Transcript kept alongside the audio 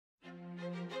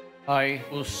I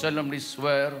do solemnly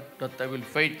swear that I will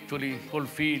faithfully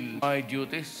fulfill my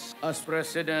duties as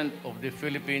President of the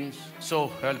Philippines, so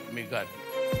help me God.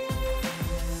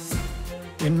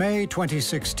 In May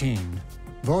 2016,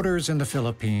 voters in the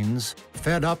Philippines,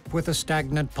 fed up with a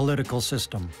stagnant political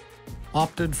system,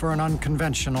 opted for an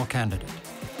unconventional candidate.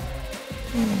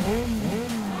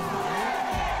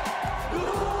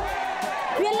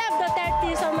 We love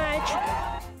Duterte so much.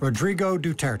 Rodrigo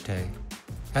Duterte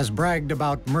has bragged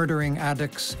about murdering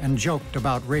addicts and joked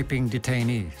about raping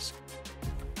detainees,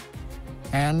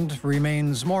 and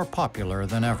remains more popular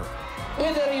than ever.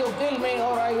 Either you kill me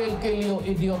or I will kill you,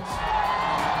 idiots.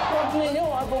 Huwag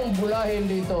ninyo akong bulahin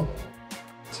dito.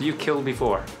 So you killed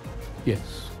before?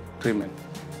 Yes, 3 men.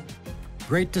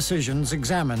 Great Decisions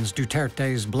examines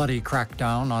Duterte's bloody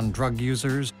crackdown on drug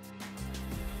users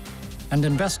and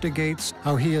investigates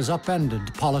how he has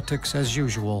upended politics as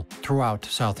usual throughout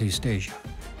Southeast Asia.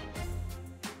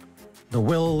 The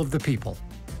Will of the People,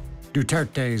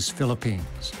 Duterte's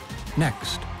Philippines,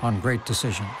 next on Great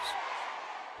Decisions.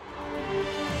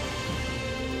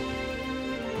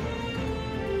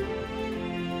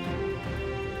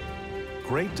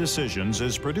 Great Decisions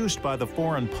is produced by the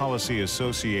Foreign Policy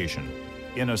Association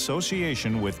in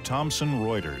association with Thomson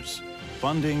Reuters.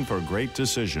 Funding for Great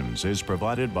Decisions is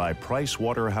provided by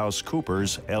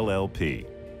PricewaterhouseCoopers LLP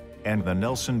and the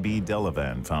Nelson B.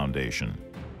 Delavan Foundation.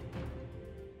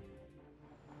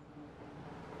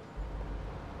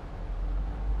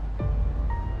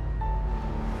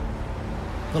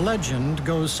 The legend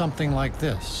goes something like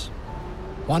this.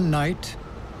 One night,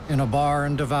 in a bar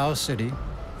in Davao City,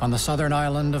 on the southern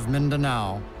island of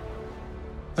Mindanao,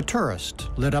 a tourist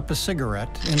lit up a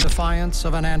cigarette in defiance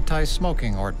of an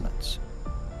anti-smoking ordinance.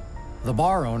 The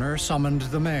bar owner summoned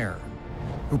the mayor,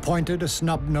 who pointed a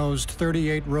snub-nosed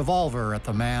 .38 revolver at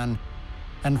the man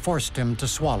and forced him to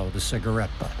swallow the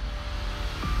cigarette butt.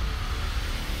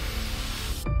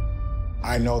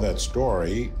 I know that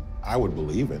story. I would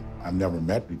believe it. I've never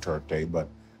met Duterte, but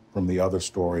from the other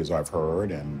stories I've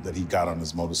heard, and that he got on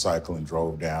his motorcycle and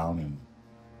drove down and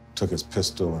took his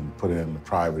pistol and put it in the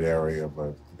private area of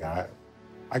a guy,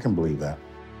 I can believe that.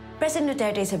 President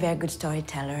Duterte is a very good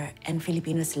storyteller, and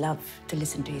Filipinos love to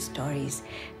listen to his stories.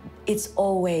 It's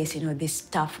always, this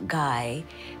tough guy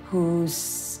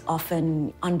who's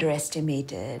often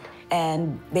underestimated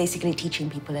and basically teaching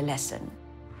people a lesson.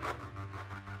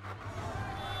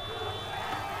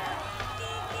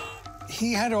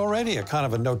 He had already a kind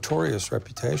of a notorious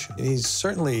reputation. He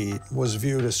certainly was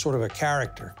viewed as sort of a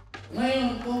character.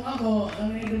 Ngayon, kung ako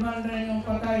ang idemanda niyong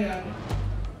patayan,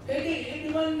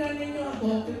 idemanda ninyo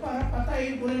ako para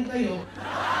patayin ko rin kayo.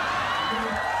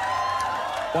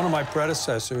 One of my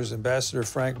predecessors, Ambassador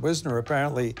Frank Wisner,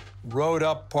 apparently rode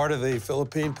up part of the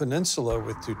Philippine Peninsula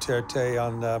with Duterte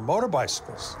on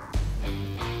motorbicycles.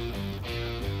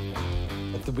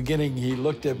 At the beginning, he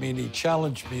looked at me and he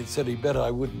challenged me and said he bet I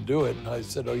wouldn't do it. And I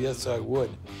said, oh, yes, I would.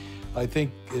 I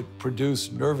think it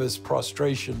produced nervous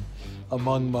prostration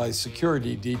among my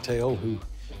security detail, who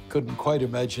couldn't quite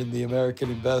imagine the American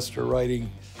ambassador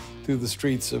riding through the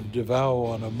streets of Davao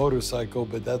on a motorcycle,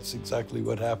 but that's exactly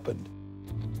what happened.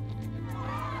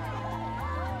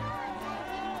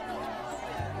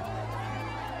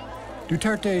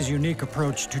 Duterte's unique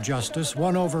approach to justice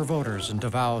won over voters in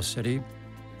Davao City,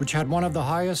 which had one of the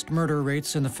highest murder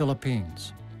rates in the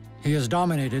Philippines. He has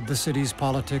dominated the city's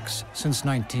politics since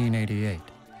 1988.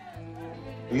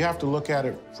 You have to look at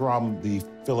it from the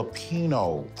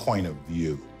Filipino point of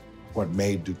view. What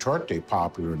made Duterte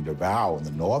popular in Davao, in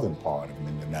the northern part of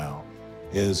Mindanao,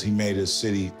 is he made his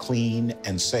city clean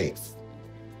and safe.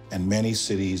 And many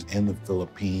cities in the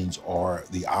Philippines are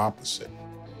the opposite.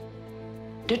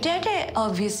 Duterte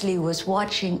obviously was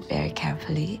watching very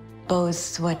carefully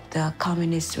both what the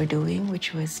communists were doing,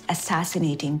 which was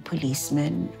assassinating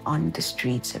policemen on the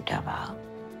streets of Davao,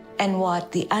 and what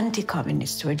the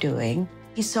anti-communists were doing.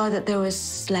 He saw that there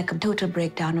was like a total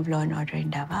breakdown of law and order in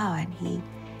Davao, and he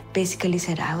basically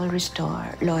said, I will restore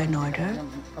law and order.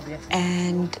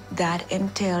 And that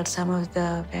entailed some of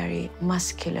the very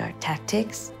muscular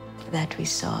tactics that we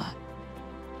saw.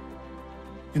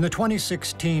 In the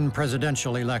 2016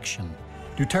 presidential election,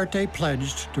 Duterte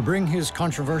pledged to bring his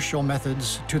controversial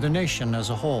methods to the nation as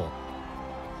a whole.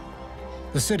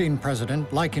 The sitting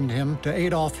president likened him to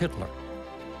Adolf Hitler,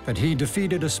 but he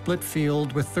defeated a split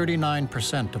field with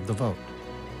 39% of the vote.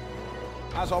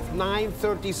 As of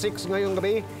 9:36 ngayong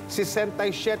gabi,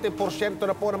 67%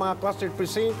 na po ng mga clustered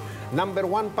precinct. Number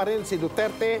 1 pa rin si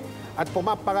Duterte at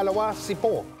pumapangalawa si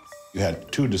Po. You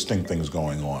had two distinct things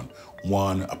going on.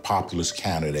 One, a populist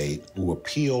candidate who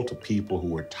appealed to people who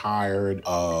were tired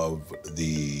of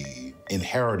the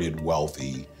inherited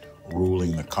wealthy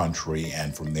ruling the country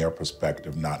and from their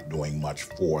perspective not doing much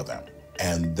for them.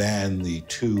 And then the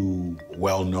two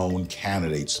well-known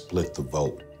candidates split the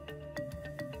vote.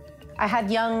 I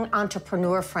had young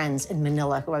entrepreneur friends in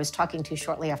Manila who I was talking to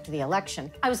shortly after the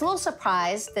election. I was a little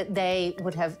surprised that they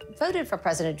would have voted for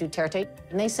President Duterte.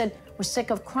 And they said, we're sick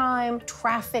of crime,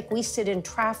 traffic. We sit in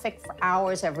traffic for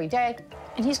hours every day.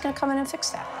 And he's going to come in and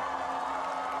fix that.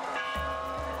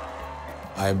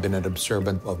 I've been an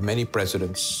observant of many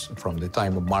presidents from the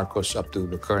time of Marcos up to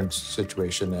the current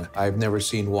situation. I've never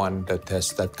seen one that has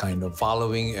that kind of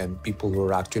following and people who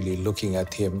are actually looking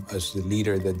at him as the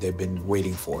leader that they've been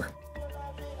waiting for.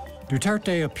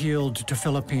 Duterte appealed to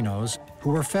Filipinos who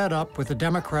were fed up with a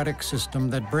democratic system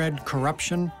that bred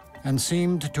corruption and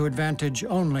seemed to advantage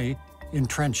only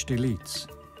entrenched elites.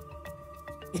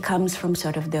 He comes from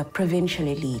sort of the provincial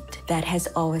elite that has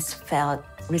always felt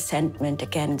resentment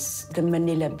against the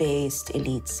Manila-based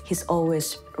elites. He's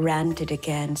always ranted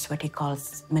against what he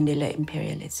calls Manila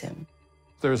imperialism.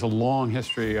 There's a long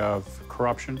history of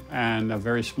corruption, and a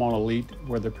very small elite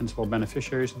were the principal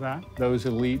beneficiaries of that. Those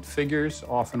elite figures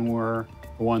often were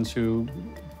the ones who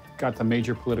got the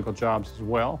major political jobs as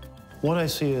well. What I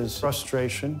see is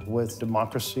frustration with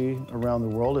democracy around the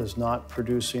world is not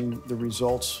producing the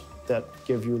results that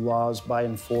give you laws by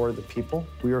and for the people.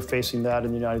 We are facing that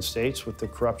in the United States with the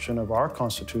corruption of our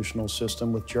constitutional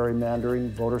system, with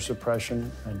gerrymandering, voter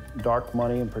suppression, and dark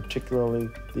money, and particularly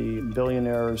the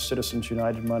billionaire Citizens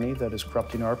United money that is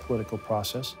corrupting our political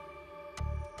process.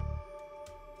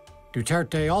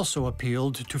 Duterte also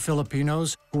appealed to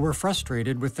Filipinos who were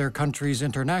frustrated with their country's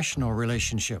international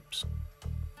relationships,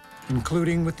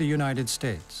 including with the United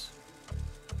States.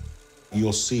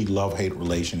 You'll see love-hate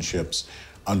relationships,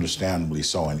 understandably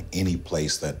so, in any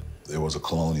place that there was a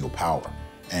colonial power.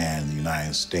 And the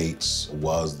United States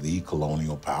was the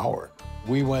colonial power.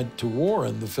 We went to war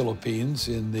in the Philippines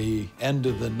in the end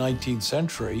of the 19th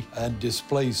century and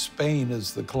displaced Spain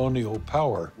as the colonial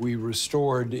power. We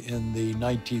restored in the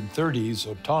 1930s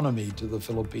autonomy to the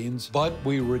Philippines, but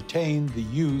we retained the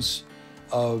use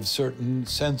of certain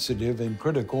sensitive and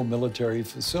critical military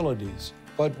facilities.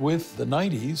 But with the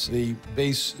 90s, the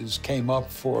bases came up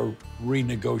for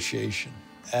renegotiation,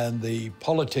 and the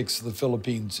politics of the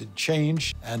Philippines had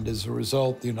changed, and as a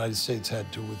result, the United States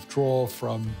had to withdraw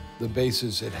from the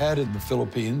bases it had in the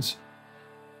Philippines.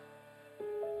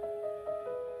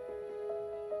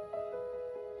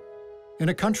 In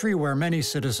a country where many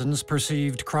citizens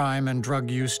perceived crime and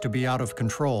drug use to be out of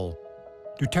control,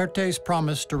 Duterte's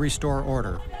promise to restore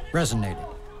order resonated.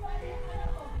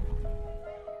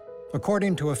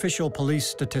 According to official police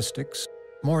statistics,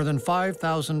 more than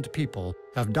 5,000 people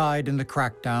have died in the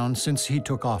crackdown since he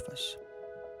took office.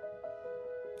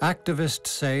 Activists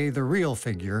say the real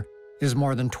figure is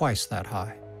more than twice that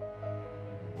high.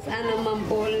 Sana man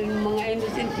po mga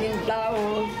innocent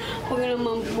tao, huwag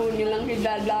naman po nilang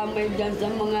idadamay dyan sa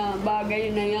mga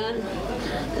bagay na yan.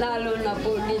 Lalo na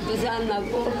po dito sana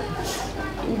po,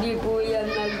 hindi po yan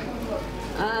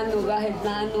kahit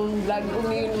na anong drug,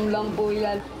 umiinom lang po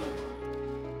yan.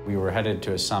 We were headed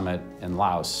to a summit in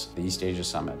Laos, the East Asia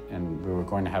Summit, and we were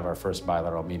going to have our first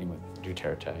bilateral meeting with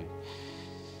Duterte.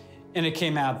 And it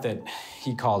came out that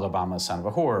he called Obama a son of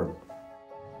a whore.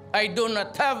 I do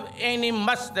not have any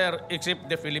master except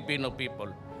the Filipino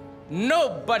people.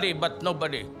 Nobody but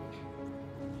nobody.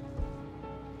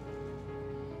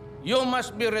 You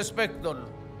must be respectful.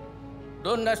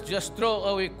 Do not just throw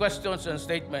away questions and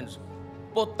statements.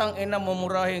 Putang ina,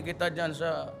 mumurahin kita dyan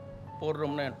sa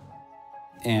forum na yan.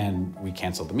 And we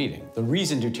canceled the meeting. The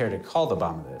reason Duterte called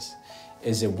Obama this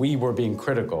is that we were being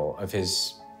critical of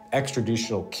his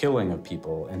extrajudicial killing of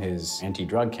people in his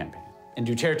anti-drug campaign. And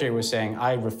Duterte was saying,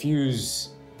 I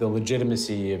refuse the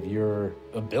legitimacy of your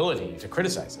ability to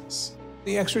criticize this.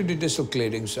 The extrajudicial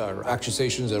killings are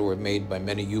accusations that were made by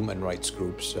many human rights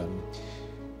groups.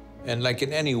 And like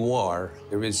in any war,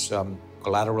 there is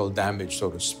collateral damage, so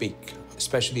to speak,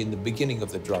 especially in the beginning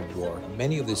of the drug war.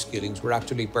 Many of these killings were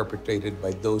actually perpetrated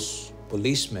by those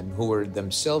policemen who were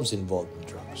themselves involved in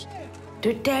drugs.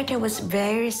 Duterte was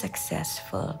very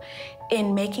successful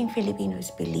in making Filipinos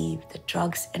believe that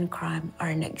drugs and crime are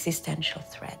an existential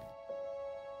threat.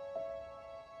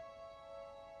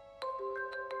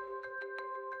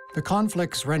 The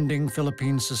conflicts rending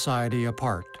Philippine society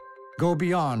apart go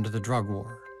beyond the drug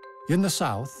war. In the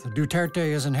South,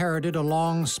 Duterte has inherited a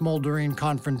long, smoldering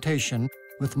confrontation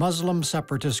with Muslim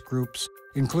separatist groups,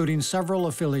 including several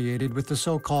affiliated with the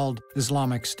so-called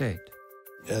Islamic State.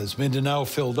 As Mindanao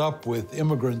filled up with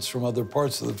immigrants from other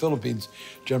parts of the Philippines,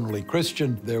 generally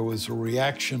Christian, there was a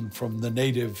reaction from the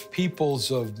native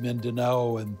peoples of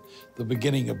Mindanao and the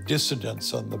beginning of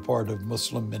dissidence on the part of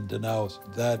Muslim Mindanao.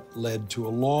 That led to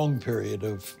a long period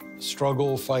of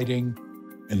struggle, fighting.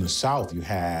 In the South, you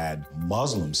had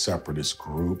Muslim separatist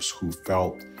groups who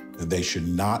felt that they should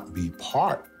not be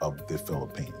part of the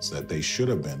Philippines, that they should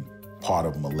have been part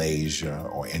of Malaysia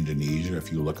or Indonesia.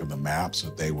 If you look at the maps,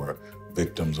 that they were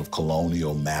victims of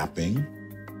colonial mapping.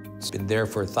 It's been there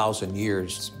for 1,000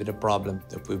 years. It's been a problem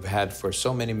that we've had for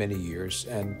so many, many years.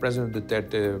 And President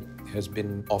Duterte has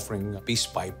been offering a peace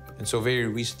pipe. And so very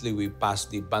recently, we passed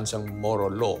the Bansang Moro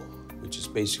Law, which is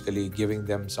basically giving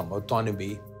them some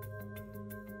autonomy.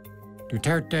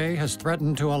 Duterte has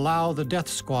threatened to allow the death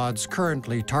squads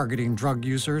currently targeting drug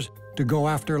users to go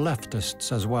after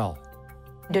leftists as well.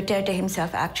 Duterte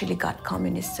himself actually got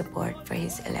communist support for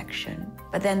his election.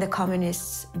 But then the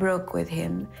communists broke with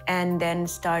him and then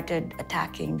started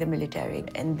attacking the military,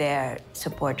 and their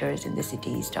supporters in the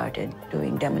city started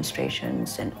doing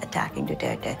demonstrations and attacking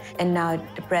Duterte. And now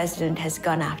the president has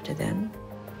gone after them.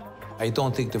 I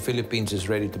don't think the Philippines is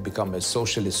ready to become a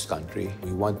socialist country.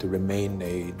 We want to remain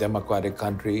a democratic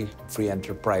country, free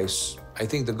enterprise. I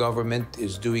think the government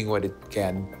is doing what it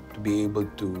can to be able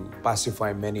to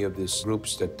pacify many of these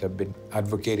groups that have been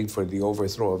advocating for the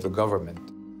overthrow of the government.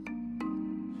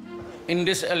 In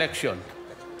this election,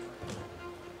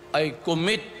 I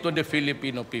commit to the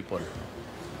Filipino people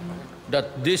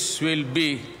that this will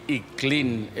be a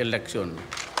clean election.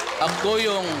 Ako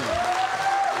yung...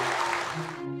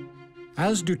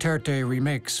 As Duterte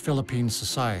remakes Philippine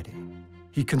society,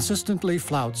 he consistently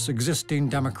flouts existing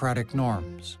democratic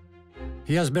norms.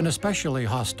 He has been especially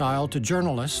hostile to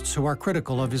journalists who are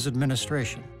critical of his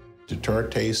administration.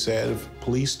 Duterte said if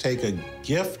police take a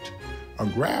gift or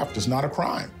graft, it's not a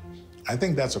crime. I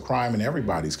think that's a crime in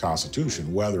everybody's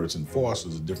constitution. Whether it's enforced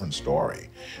is a different story.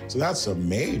 So that's a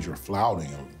major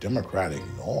flouting of democratic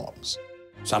norms.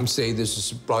 Some say this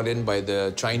is brought in by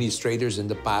the Chinese traders in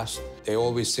the past. They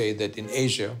always say that in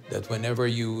Asia, that whenever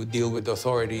you deal with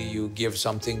authority, you give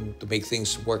something to make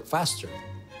things work faster.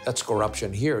 That's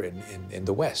corruption here in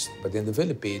the West. But in the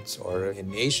Philippines or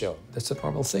in Asia, that's a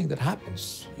normal thing that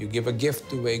happens. You give a gift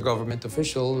to a government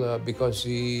official because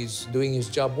he's doing his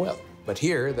job well. But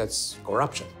here, that's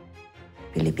corruption.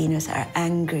 Filipinos are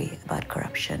angry about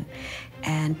corruption.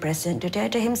 And President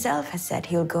Duterte himself has said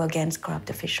he'll go against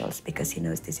corrupt officials because he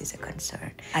knows this is a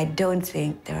concern. I don't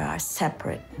think there are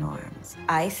separate norms.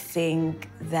 I think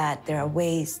that there are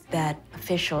ways that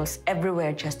officials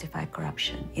everywhere justify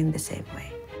corruption in the same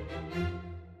way.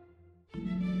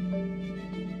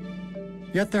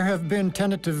 Yet there have been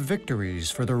tentative victories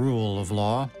for the rule of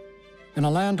law. In a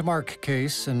landmark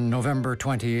case in November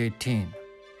 2018,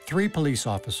 3 police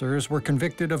officers were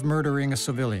convicted of murdering a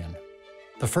civilian,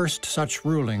 the first such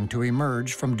ruling to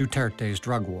emerge from Duterte's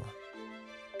drug war.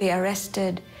 They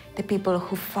arrested the people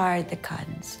who fired the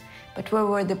guns, but where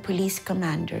were the police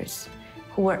commanders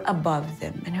who were above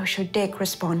them and who should take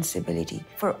responsibility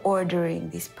for ordering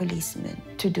these policemen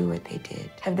to do what they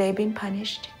did? Have they been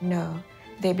punished? No.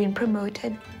 They've been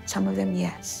promoted? Some of them,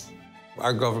 yes.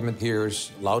 Our government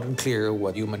hears loud and clear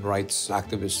what human rights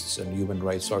activists and human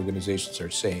rights organizations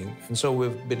are saying. And so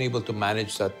we've been able to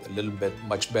manage that a little bit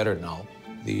much better now.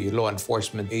 The law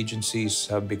enforcement agencies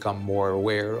have become more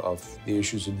aware of the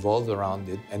issues involved around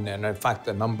it. And in fact,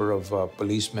 a number of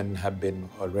policemen have been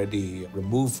already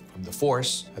removed from the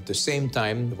force. At the same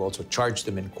time, we've also charged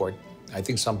them in court. I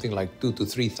think something like 2,000 to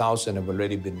 3,000 have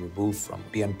already been removed from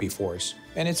PNP force.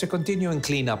 And it's a continuing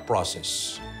cleanup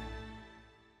process.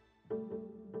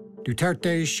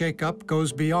 Duterte's shakeup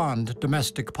goes beyond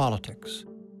domestic politics.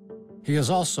 He has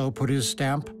also put his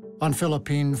stamp on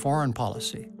Philippine foreign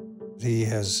policy. He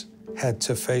has had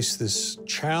to face this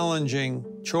challenging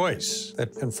choice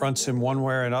that confronts him one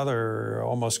way or another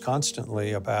almost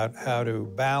constantly about how to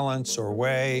balance or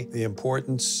weigh the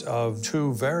importance of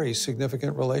 2 very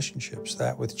significant relationships,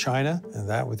 that with China and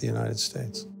that with the United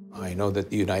States. I know that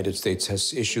the United States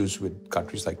has issues with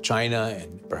countries like China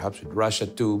and perhaps with Russia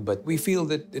too, but we feel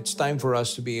that it's time for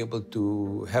us to be able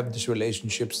to have these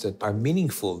relationships that are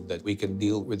meaningful, that we can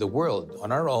deal with the world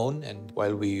on our own. And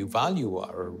while we value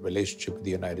our relationship with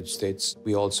the United States,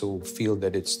 we also feel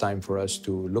that it's time for us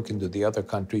to look into the other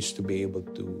countries to be able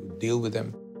to deal with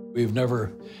them. We've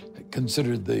never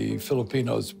considered the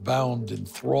Filipinos bound in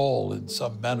thrall in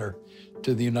some manner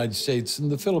to the United States,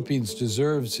 and the Philippines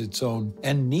deserves its own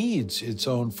and needs its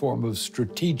own form of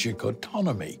strategic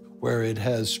autonomy, where it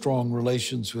has strong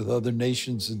relations with other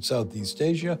nations in Southeast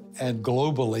Asia and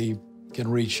globally can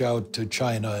reach out to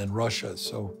China and Russia.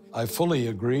 So I fully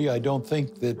agree. I don't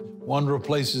think that one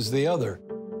replaces the other.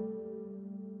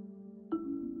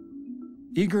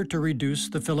 Eager to reduce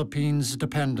the Philippines'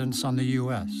 dependence on the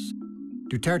U.S.,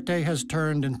 Duterte has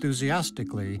turned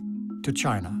enthusiastically to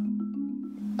China.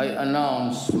 I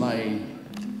announced my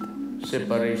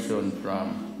separation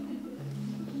from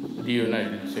the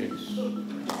United States.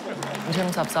 In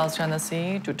terms of South China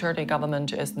Sea, Duterte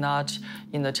government is not,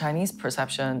 in the Chinese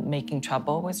perception, making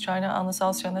trouble with China on the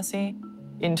South China Sea.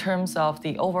 In terms of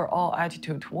the overall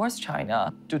attitude towards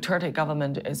China, Duterte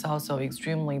government is also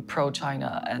extremely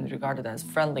pro-China and regarded as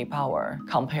friendly power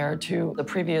compared to the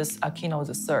previous Aquino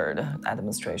III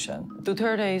administration.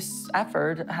 Duterte's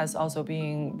effort has also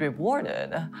been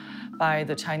rewarded by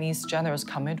the Chinese generous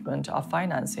commitment of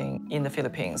financing in the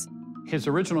Philippines. His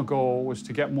original goal was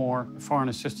to get more foreign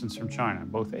assistance from China,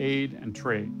 both aid and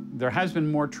trade. There has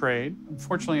been more trade.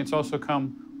 Unfortunately, it's also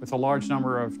come with a large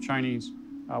number of Chinese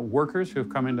workers who have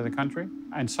come into the country,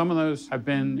 and some of those have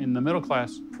been in the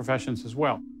middle-class professions as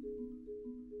well.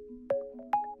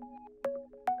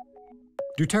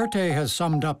 Duterte has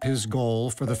summed up his goal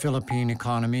for the Philippine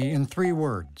economy in 3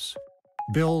 words: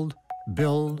 build,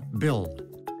 build, build.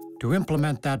 To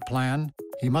implement that plan,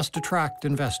 he must attract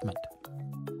investment.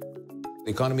 The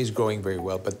economy is growing very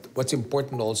well, but what's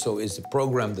important also is the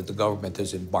program that the government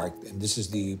has embarked, and this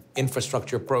is the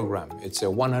infrastructure program. It's a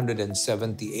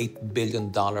 $178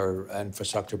 billion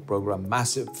infrastructure program,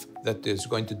 massive, that is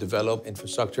going to develop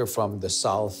infrastructure from the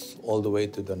south all the way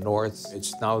to the north.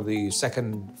 It's now the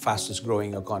second fastest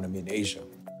growing economy in Asia.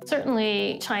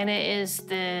 Certainly, China is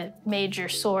the major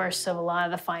source of a lot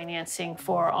of the financing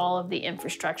for all of the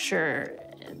infrastructure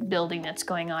building that's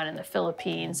going on in the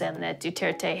Philippines, and that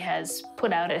Duterte has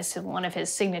put out as one of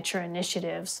his signature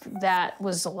initiatives. That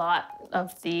was a lot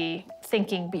of the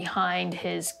thinking behind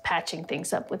his patching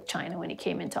things up with China when he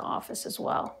came into office as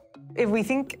well. If we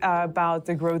think about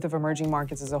the growth of emerging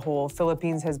markets as a whole,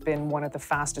 Philippines has been one of the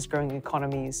fastest growing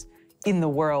economies in the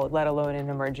world, let alone in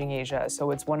emerging Asia.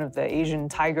 So it's one of the Asian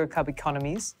tiger cub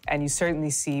economies, and you certainly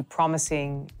see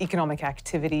promising economic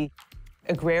activity,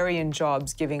 agrarian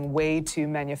jobs giving way to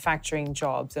manufacturing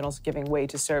jobs and also giving way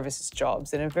to services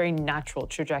jobs in a very natural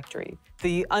trajectory.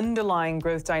 The underlying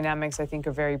growth dynamics, I think,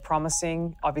 are very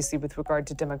promising, obviously with regard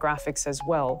to demographics as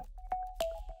well.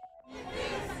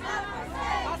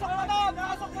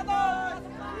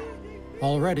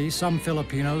 Already, some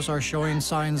Filipinos are showing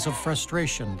signs of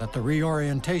frustration that the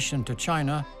reorientation to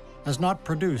China has not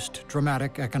produced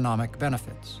dramatic economic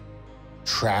benefits.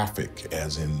 Traffic,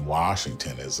 as in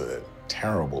Washington, is a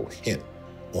terrible hit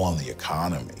on the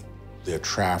economy. The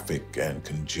traffic and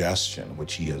congestion,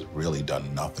 which he has really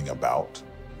done nothing about.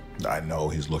 I know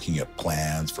he's looking at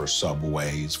plans for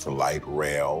subways, for light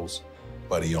rails,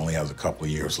 but he only has a couple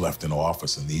of years left in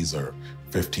office, and these are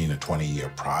 15 to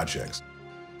 20-year projects.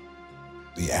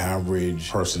 The average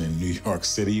person in New York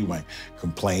City might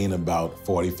complain about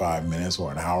 45 minutes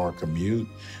or an hour commute.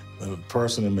 The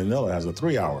person in Manila has a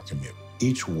 3-hour commute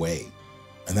each way.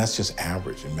 And that's just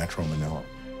average in Metro Manila.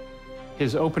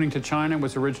 His opening to China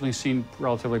was originally seen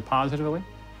relatively positively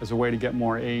as a way to get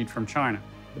more aid from China.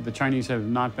 The Chinese have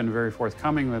not been very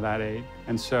forthcoming with that aid,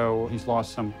 and so he's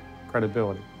lost some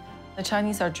credibility. The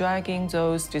Chinese are dragging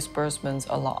those disbursements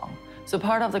along. So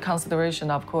part of the consideration,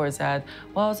 of course, that,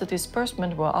 well, the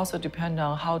disbursement will also depend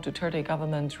on how Duterte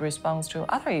government responds to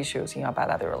other issues in our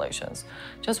bilateral relations.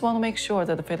 Just want to make sure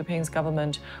that the Philippines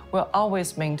government will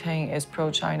always maintain its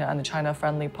pro-China and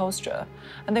China-friendly posture,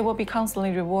 and they will be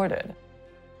constantly rewarded.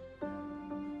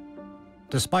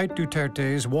 Despite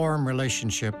Duterte's warm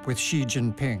relationship with Xi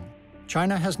Jinping,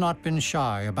 China has not been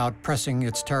shy about pressing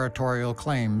its territorial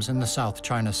claims in the South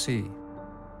China Sea.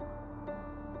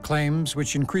 Claims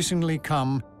which increasingly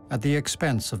come at the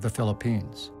expense of the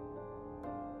Philippines.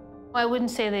 I wouldn't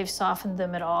say they've softened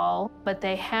them at all, but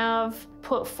they have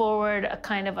put forward a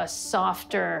kind of a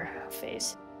softer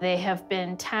face. They have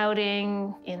been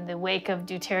touting, in the wake of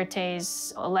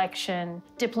Duterte's election,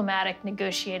 diplomatic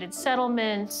negotiated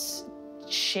settlements,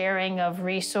 sharing of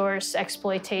resource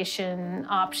exploitation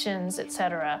options,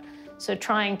 etc. So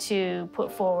trying to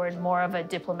put forward more of a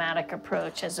diplomatic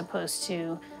approach as opposed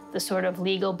to the sort of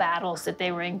legal battles that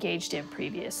they were engaged in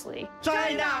previously.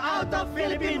 China out of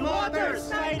Philippine waters!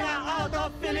 China out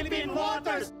of Philippine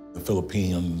waters! The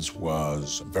Philippines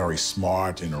was very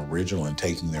smart and original in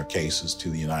taking their cases to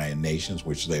the United Nations,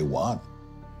 which they won,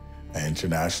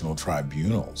 international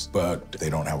tribunals. But they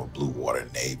don't have a blue water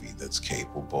navy that's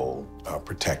capable of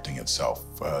protecting itself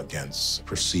against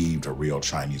perceived or real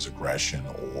Chinese aggression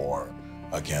or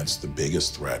against the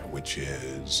biggest threat, which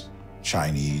is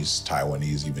Chinese,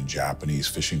 Taiwanese, even Japanese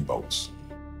fishing boats.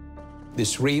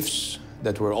 These reefs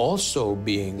that were also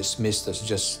being dismissed as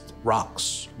just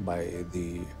rocks by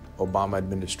the Obama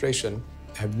administration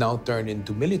have now turned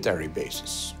into military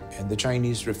bases. And the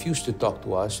Chinese refused to talk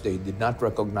to us. They did not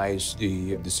recognize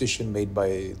the decision made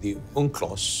by the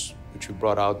UNCLOS, which we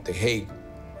brought out The Hague,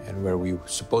 and where we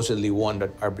supposedly won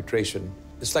that arbitration.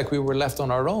 It's like we were left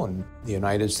on our own. The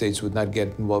United States would not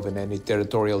get involved in any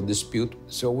territorial dispute,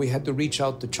 so we had to reach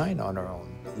out to China on our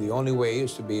own. The only way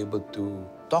is to be able to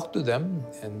talk to them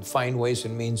and find ways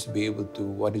and means to be able to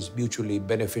what is mutually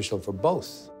beneficial for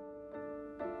both.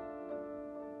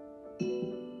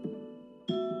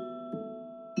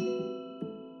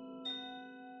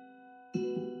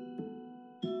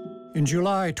 In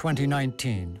July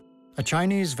 2019, a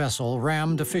Chinese vessel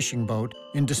rammed a fishing boat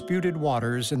in disputed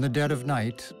waters in the dead of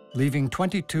night, leaving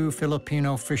 22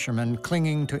 Filipino fishermen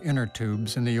clinging to inner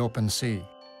tubes in the open sea.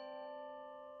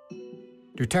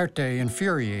 Duterte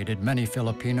infuriated many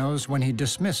Filipinos when he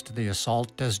dismissed the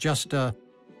assault as just a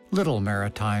little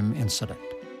maritime incident.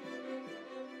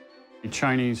 A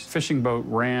Chinese fishing boat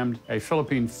rammed a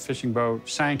Philippine fishing boat,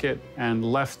 sank it, and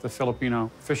left the Filipino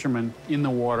fishermen in the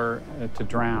water to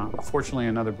drown. Fortunately,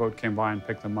 another boat came by and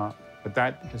picked them up. But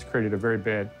that has created a very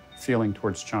bad feeling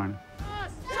towards China.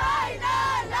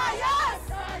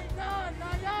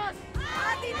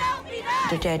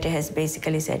 Duterte has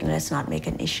basically said, let's not make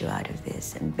an issue out of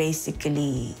this. And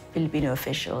basically, Filipino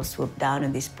officials swooped down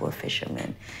on these poor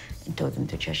fishermen and told them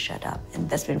to just shut up. And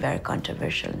that's been very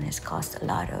controversial and has caused a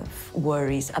lot of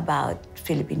worries about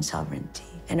Philippine sovereignty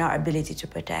and our ability to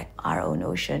protect our own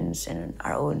oceans and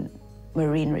our own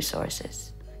marine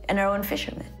resources and our own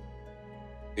fishermen.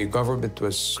 The government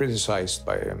was criticized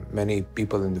by many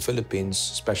people in the Philippines,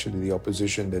 especially the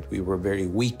opposition, that we were very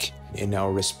weak in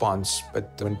our response.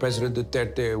 But when President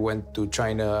Duterte went to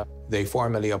China, they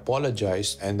formally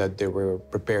apologized and that they were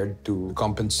prepared to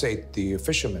compensate the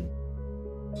fishermen.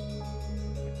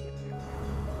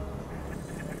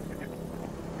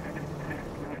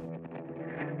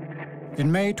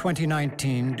 In May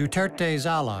 2019, Duterte's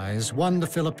allies won the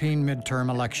Philippine midterm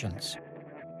elections,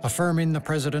 affirming the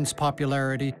president's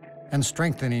popularity and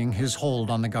strengthening his hold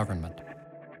on the government.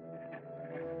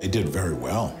 They did very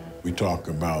well. We talk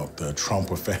about the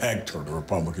Trump effect or the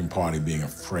Republican Party being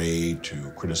afraid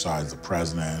to criticize the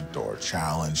president or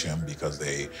challenge him because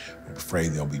they are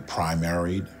afraid they'll be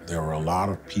primaried. There were a lot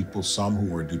of people, some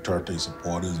who were Duterte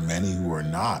supporters, many who were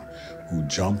not, who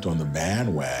jumped on the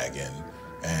bandwagon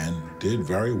and did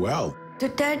very well.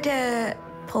 Duterte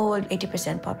polled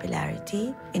 80%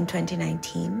 popularity in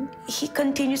 2019. He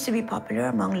continues to be popular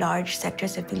among large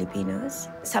sectors of Filipinos.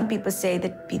 Some people say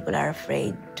that people are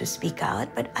afraid to speak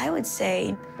out, but I would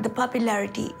say the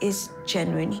popularity is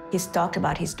genuine. He's talked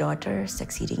about his daughter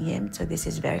succeeding him, so this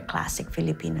is very classic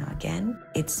Filipino again.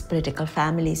 It's political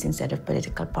families instead of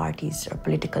political parties or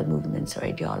political movements or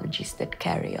ideologies that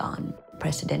carry on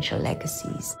presidential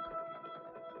legacies.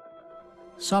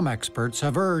 Some experts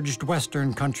have urged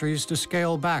Western countries to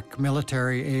scale back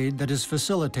military aid that is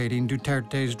facilitating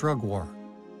Duterte's drug war.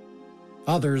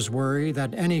 Others worry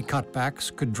that any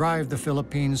cutbacks could drive the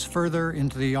Philippines further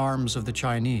into the arms of the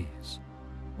Chinese.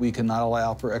 We cannot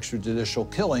allow for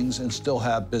extrajudicial killings and still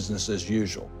have business as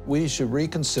usual. We should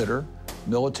reconsider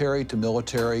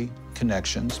military-to-military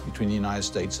connections between the United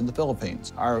States and the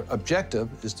Philippines. Our objective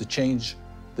is to change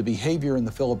the behavior in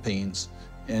the Philippines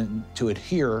and to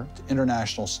adhere to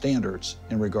international standards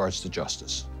in regards to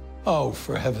justice. Oh,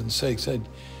 for heaven's sakes, it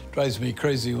drives me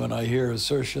crazy when I hear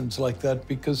assertions like that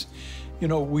because, you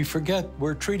know, we forget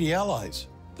we're treaty allies.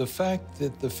 The fact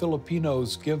that the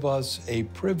Filipinos give us a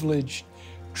privileged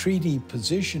treaty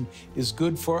position is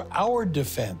good for our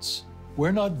defense.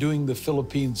 We're not doing the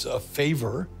Philippines a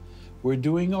favor. We're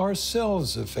doing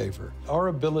ourselves a favor. Our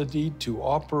ability to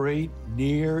operate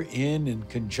near, in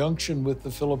conjunction with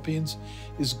the Philippines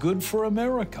is good for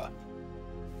America.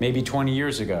 Maybe 20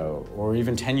 years ago, or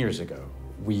even 10 years ago,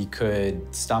 we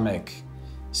could stomach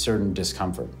certain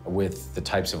discomfort with the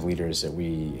types of leaders that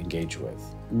we engage with.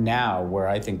 Now, where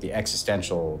I think the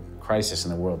existential crisis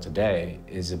in the world today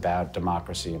is about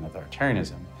democracy and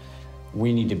authoritarianism,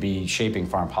 we need to be shaping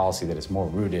foreign policy that is more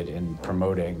rooted in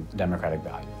promoting democratic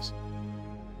values.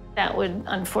 That would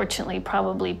unfortunately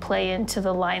probably play into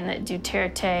the line that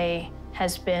Duterte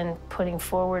has been putting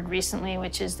forward recently,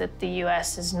 which is that the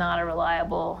U.S. is not a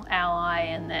reliable ally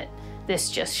and that this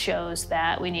just shows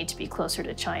that we need to be closer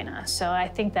to China. So I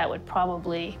think that would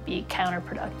probably be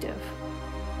counterproductive.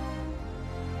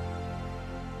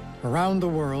 Around the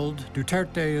world,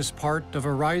 Duterte is part of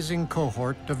a rising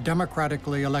cohort of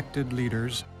democratically elected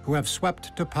leaders who have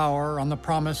swept to power on the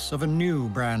promise of a new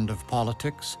brand of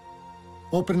politics,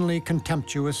 openly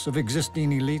contemptuous of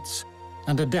existing elites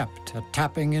and adept at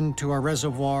tapping into a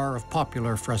reservoir of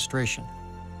popular frustration.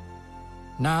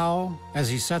 Now, as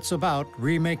he sets about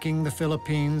remaking the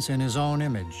Philippines in his own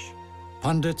image,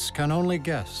 pundits can only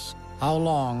guess how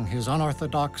long his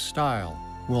unorthodox style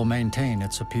will maintain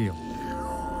its appeal.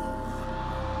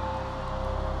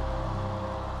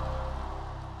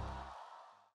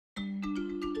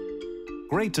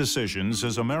 Great Decisions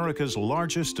is America's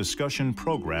largest discussion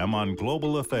program on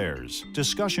global affairs.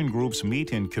 Discussion groups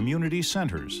meet in community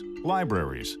centers,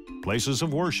 libraries, places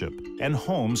of worship, and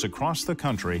homes across the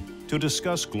country to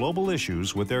discuss global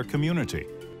issues with their community.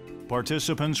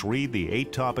 Participants read the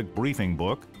 8-topic briefing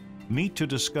book, meet to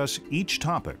discuss each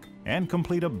topic, and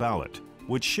complete a ballot,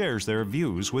 which shares their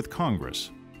views with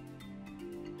Congress.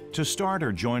 To start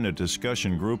or join a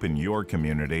discussion group in your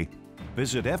community,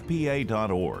 visit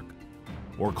fpa.org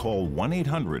or call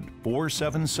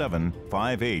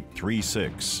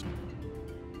 1-800-477-5836.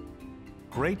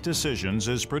 Great Decisions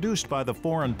is produced by the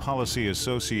Foreign Policy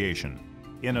Association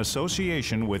in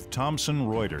association with Thomson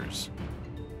Reuters.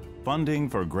 Funding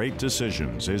for Great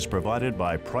Decisions is provided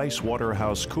by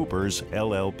PricewaterhouseCoopers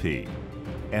LLP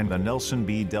and the Nelson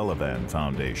B. Delavan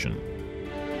Foundation.